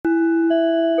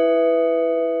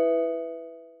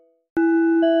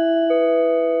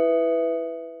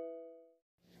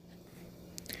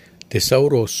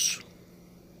Thesauros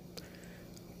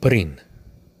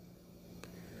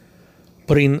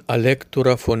πριν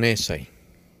αλέκτορα φωνέσαι.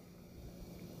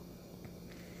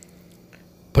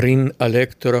 Πριν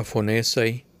αλέκτορα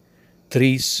φωνέσαι,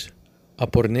 τρεις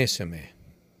απορνέσαι.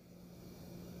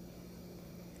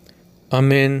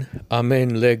 Αμέν, αμέν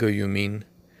λέγω ημίν,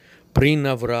 πριν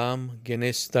Αβραάμ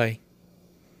γενέσθαι,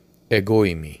 εγώ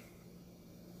είμαι.